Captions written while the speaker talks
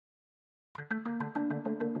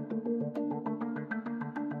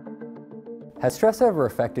Has stress ever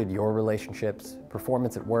affected your relationships,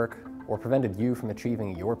 performance at work, or prevented you from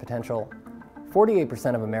achieving your potential?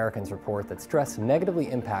 48% of Americans report that stress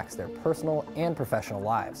negatively impacts their personal and professional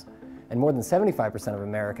lives. And more than 75% of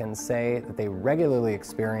Americans say that they regularly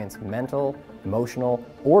experience mental, emotional,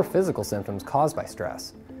 or physical symptoms caused by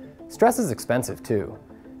stress. Stress is expensive too.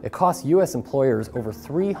 It costs U.S. employers over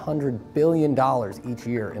 $300 billion each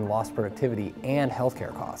year in lost productivity and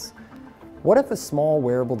healthcare costs. What if a small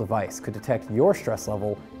wearable device could detect your stress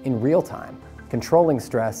level in real time, controlling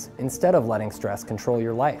stress instead of letting stress control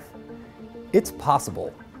your life? It's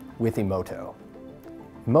possible with EMOTO.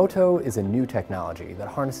 EMOTO is a new technology that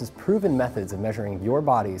harnesses proven methods of measuring your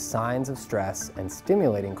body's signs of stress and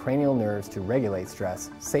stimulating cranial nerves to regulate stress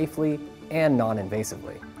safely and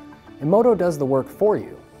non-invasively. EMOTO does the work for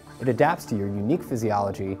you. It adapts to your unique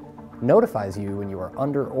physiology, notifies you when you are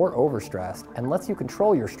under or overstressed, and lets you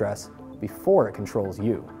control your stress before it controls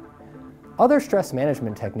you. Other stress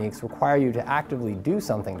management techniques require you to actively do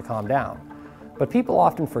something to calm down, but people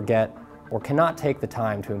often forget or cannot take the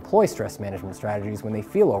time to employ stress management strategies when they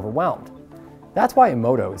feel overwhelmed. That's why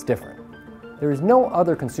EMOTO is different. There is no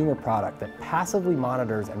other consumer product that passively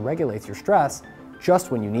monitors and regulates your stress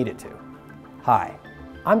just when you need it to. Hi,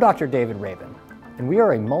 I'm Dr. David Rabin, and we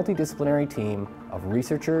are a multidisciplinary team of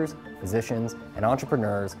researchers, physicians, and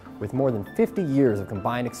entrepreneurs with more than 50 years of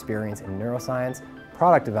combined experience in neuroscience,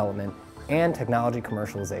 product development, and technology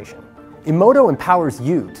commercialization. EMOTO empowers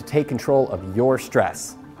you to take control of your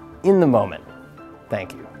stress in the moment.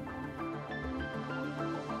 Thank you.